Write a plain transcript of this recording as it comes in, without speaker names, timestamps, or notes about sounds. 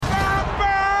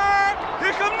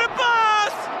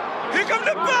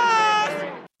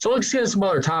So let's get some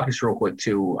other topics real quick,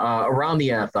 too, around the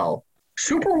NFL.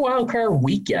 Super Wildcard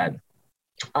Weekend.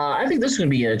 I think this is going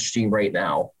to be interesting right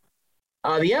now.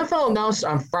 The NFL announced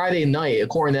on Friday night,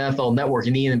 according to NFL Network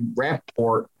and Ian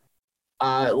Rappaport,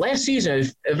 last season,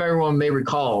 if everyone may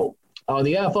recall,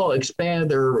 the NFL expanded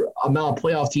their amount of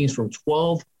playoff teams from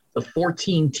 12 to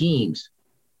 14 teams.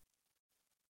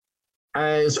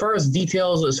 As far as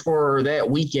details as for that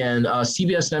weekend,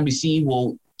 CBS and NBC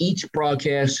will each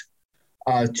broadcast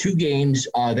 2 games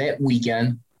that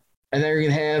weekend, and they're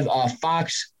going to have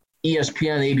Fox,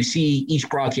 ESPN, and ABC each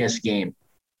broadcast a game.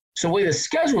 So the way the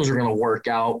schedules are going to work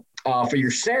out for your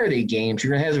Saturday games,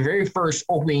 you're going to have the very first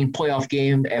opening playoff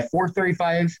game at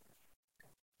 4:35,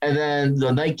 and then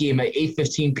the night game at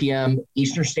 8:15 p.m.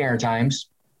 Eastern Standard Times.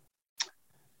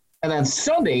 And then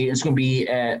Sunday is going to be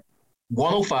at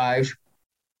 1:05,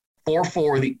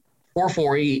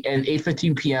 4:40, and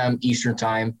 8:15 p.m. Eastern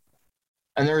Time.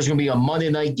 And there's going to be a Monday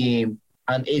night game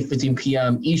on 8:15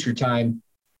 p.m. Eastern Time,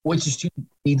 which is to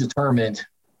be determined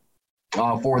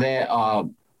for that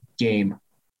game.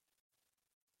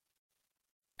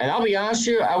 And I'll be honest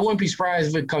with you, I wouldn't be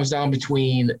surprised if it comes down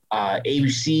between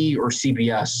ABC or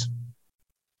CBS.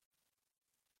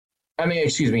 I'm not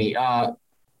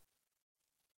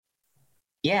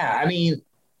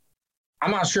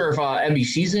sure if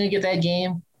NBC's going to get that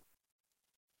game.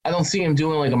 I don't see him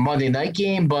doing like a Monday night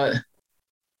game, but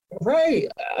right,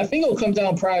 I think it'll come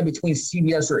down probably between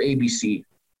CBS or ABC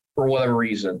for whatever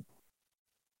reason.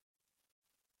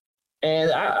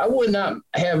 And I would not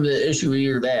have the issue with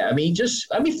either of that.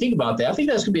 Think about that. I think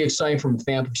that's going to be exciting from a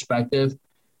fan perspective.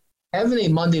 Having a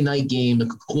Monday night game to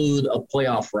conclude a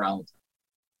playoff round.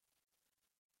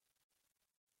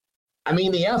 The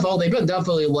NFL, they've been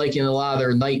definitely liking a lot of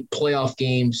their night playoff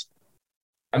games.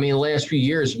 The last few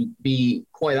years, to be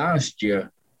quite honest with you,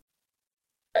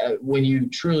 when you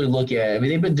truly look at it,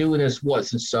 they've been doing this,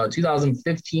 since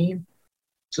 2015?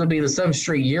 So it'll be the 7th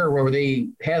straight year where they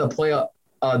had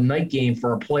a night game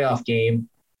for a playoff game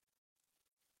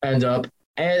end up.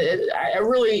 And I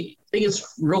really think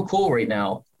it's real cool right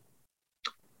now.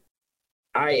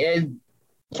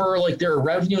 For like their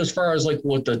revenue as far as like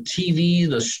with the TV,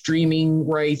 the streaming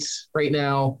rights right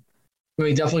now,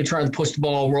 definitely trying to push the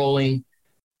ball rolling.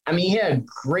 He had a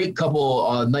great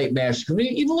couple night matches.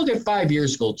 Even look at 5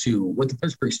 years ago, too, with the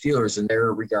Pittsburgh Steelers in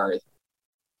their regard.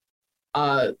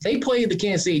 They played the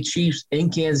Kansas City Chiefs in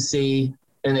Kansas City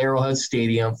in Arrowhead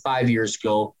Stadium 5 years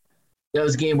ago. That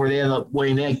was a game where they ended up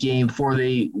winning that game before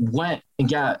they went and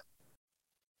got,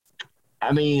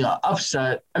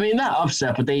 upset. Not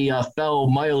upset, but they fell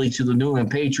mightily to the New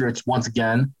England Patriots once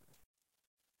again.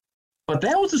 But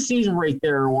that was a season right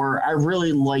there where I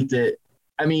really liked it.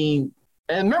 And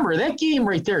remember, that game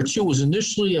right there, too, was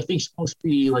initially, I think, supposed to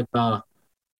be like a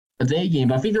day game.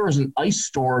 But I think there was an ice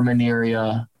storm in the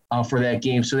area for that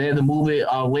game, so they had to move it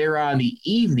later on in the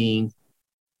evening.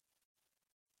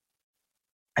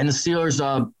 And the Steelers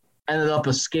ended up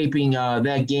escaping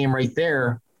that game right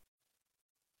there.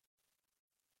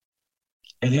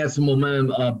 And had some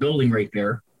momentum building right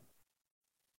there.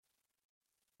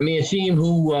 A team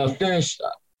who finished,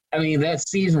 that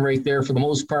season right there for the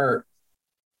most part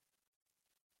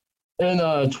in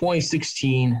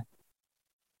 2016,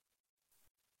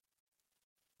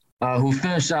 who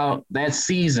finished out that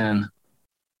season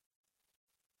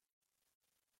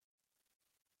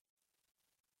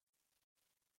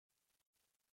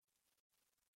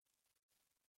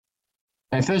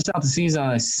and finished out the season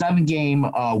on a 7-game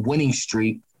winning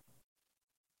streak,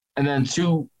 and then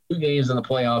two games in the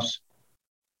playoffs.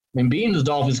 Beating the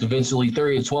Dolphins convincingly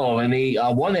 30-12, and they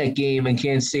won that game in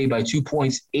Kansas City by 2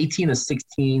 points,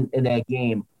 18-16 in that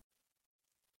game.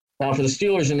 Now, for the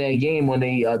Steelers in that game, when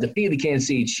they defeated the Kansas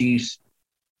City Chiefs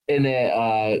in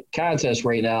that contest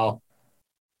right now,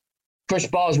 Chris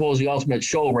Boswell was the ultimate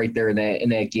show right there in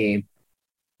that game,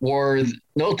 where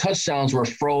no touchdowns were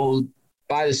thrown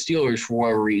by the Steelers for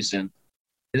whatever reason.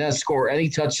 They didn't score any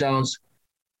touchdowns.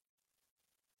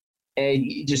 And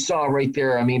you just saw right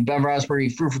there, Ben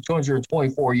Roethlisberger threw for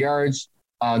 224 yards,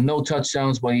 no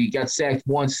touchdowns, but he got sacked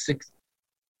once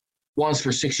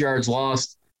for 6 yards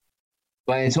lost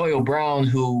by Antonio Brown,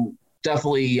 who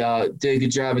definitely did a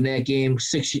good job in that game.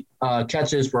 6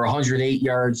 catches for 108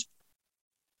 yards.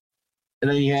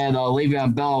 And then you had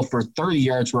Le'Veon Bell for 30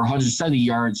 yards for 170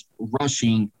 yards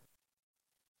rushing.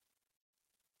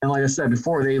 And like I said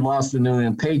before, they lost to the New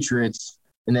England Patriots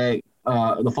in that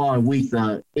the following week,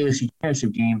 the AFC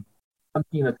Championship game,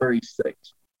 17-36.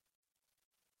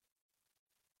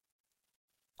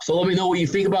 So let me know what you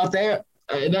think about that.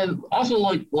 And then also,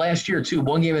 like last year, too,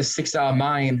 one game that sticks out of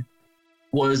mind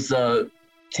was the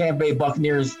Tampa Bay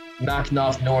Buccaneers knocking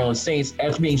off New Orleans Saints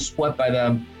after being swept by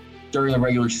them during the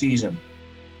regular season.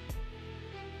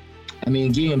 I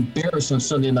mean, getting embarrassed on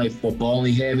Sunday Night Football,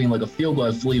 only having like a field goal,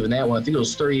 I believe, in that one. I think it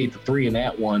was 38-3 in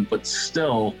that one, but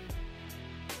still,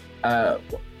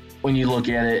 when you look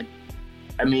at it,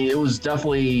 I mean, it was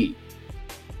definitely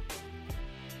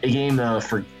a game to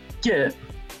forget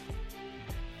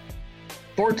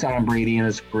for Tom Brady in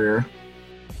his career.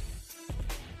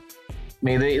 I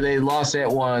mean, they lost that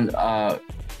one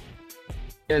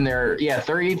in their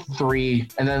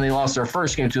 38-3, and then they lost their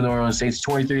first game to the New Orleans Saints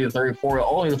 23-34,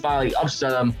 only to finally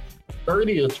upset them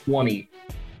 30-20,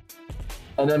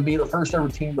 and then be the first ever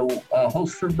team to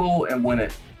host Super Bowl and win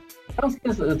it. I don't think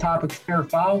this is the topic fair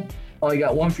foul. I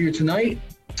got one for you tonight.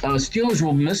 Steelers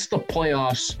will miss the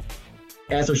playoffs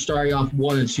after starting off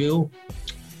 1-2,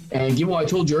 and given what I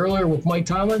told you earlier with Mike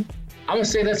Tomlin, I'm gonna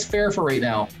say that's fair for right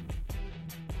now.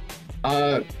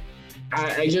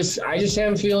 I just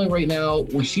have a feeling right now,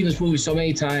 we've seen this movie so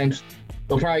many times,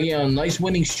 they'll probably get on a nice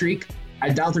winning streak. I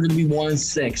doubt they're going to be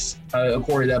 1-6,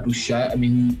 according to that Bouchette. I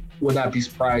mean, would not be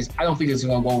surprised. I don't think it's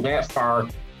going to go that far.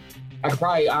 I could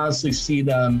probably honestly see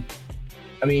them,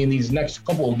 I mean, these next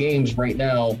couple of games right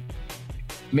now,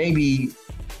 maybe,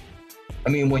 I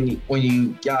mean, when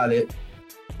you got it,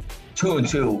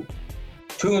 2-2.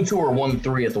 2-2 or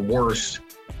 1-3 at the worst.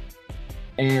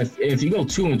 And if you go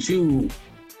 2-2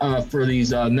 for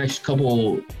these next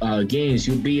couple games,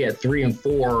 you'll be at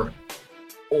 3-4,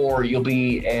 or you'll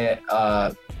be at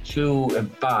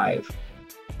 2-5.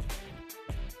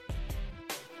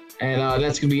 And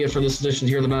that's gonna be it for this edition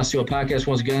here of the Mouse Steel Podcast.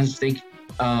 Once again, thank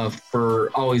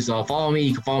for always following me.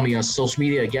 You can follow me on social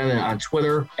media again on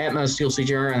Twitter at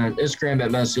MouseSteelCJR and on Instagram at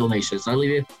MouseSteelNation. I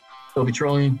leave you. Don't be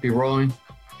trolling, be rolling.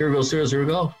 Here we go, serious. Here we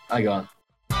go. I got.